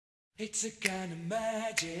It's a kind of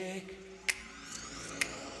magic.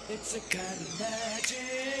 It's a kind of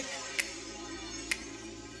magic.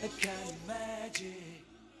 A kind of magic.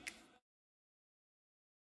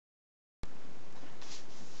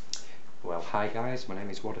 Well, hi guys, my name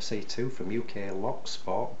is Wadacy2 from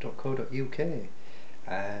uklocksport.co.uk.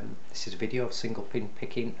 This is a video of single pin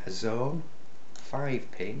picking a zone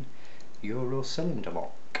 5-pin Euro cylinder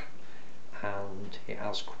lock, and it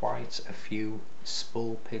has quite a few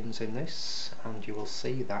spool pins in this, and you will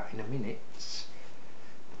see that in a minute.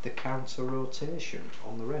 The counter rotation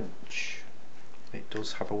on the wrench, it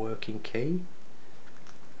does have a working key.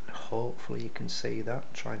 Hopefully you can see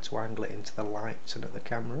that, trying to angle it into the light and at the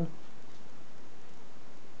camera.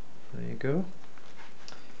 There you go.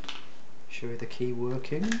 Show you the key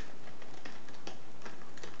working.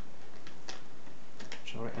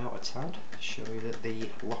 Draw it out a tad, show you that the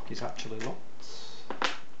lock is actually locked.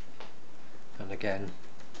 And again,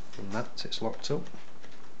 from that it's locked up.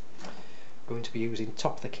 Going to be using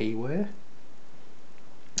top of the keyway,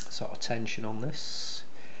 sort of tension on this,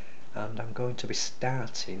 and I'm going to be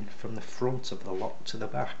starting from the front of the lock to the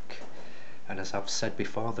back. And as I've said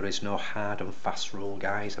before, there is no hard and fast rule,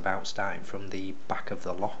 guys, about starting from the back of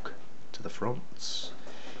the lock to the front.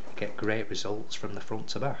 You get great results from the front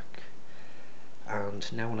to back. And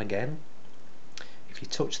now and again, if you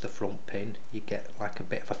touch the front pin, you get like a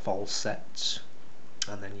bit of a false set,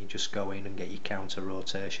 and then you just go in and get your counter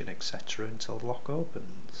rotation, etc., until the lock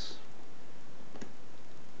opens.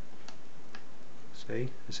 See,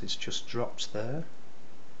 as it's just dropped there.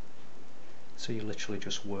 So you literally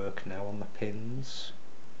just work now on the pins,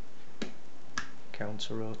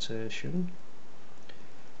 counter rotation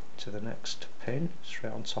to the next pin,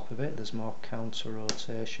 straight on top of it. There's more counter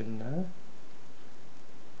rotation there.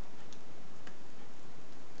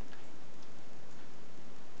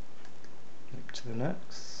 Up to the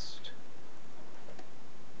next.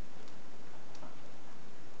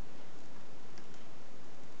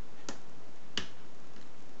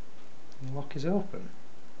 And the lock is open.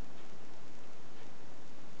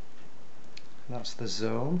 That's the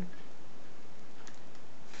zone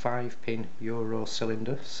 5-pin Euro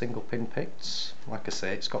cylinder single pin picked. Like I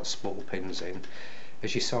say, it's got spool pins in,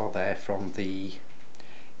 as you saw there from the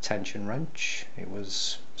tension wrench. It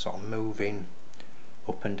was sort of moving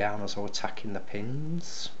up and down as I was attacking the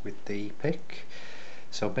pins with the pick.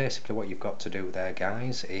 So basically what you've got to do there,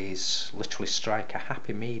 guys, is literally strike a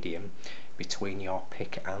happy medium between your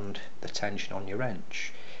pick and the tension on your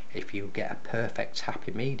wrench. If you get a perfect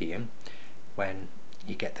happy medium, when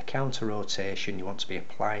you get the counter rotation, you want to be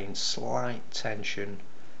applying slight tension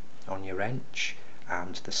on your wrench,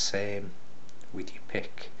 and the same with your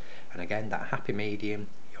pick. And again, that happy medium,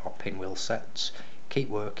 your pin will set. Keep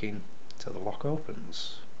working till the lock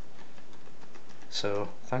opens. So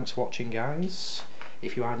thanks for watching, guys.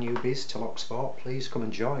 If you are newbies to lock sport, please come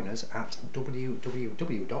and join us at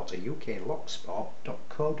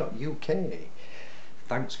www.uklocksport.co.uk.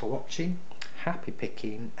 Thanks for watching, happy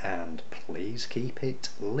picking, and please keep it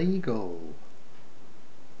legal.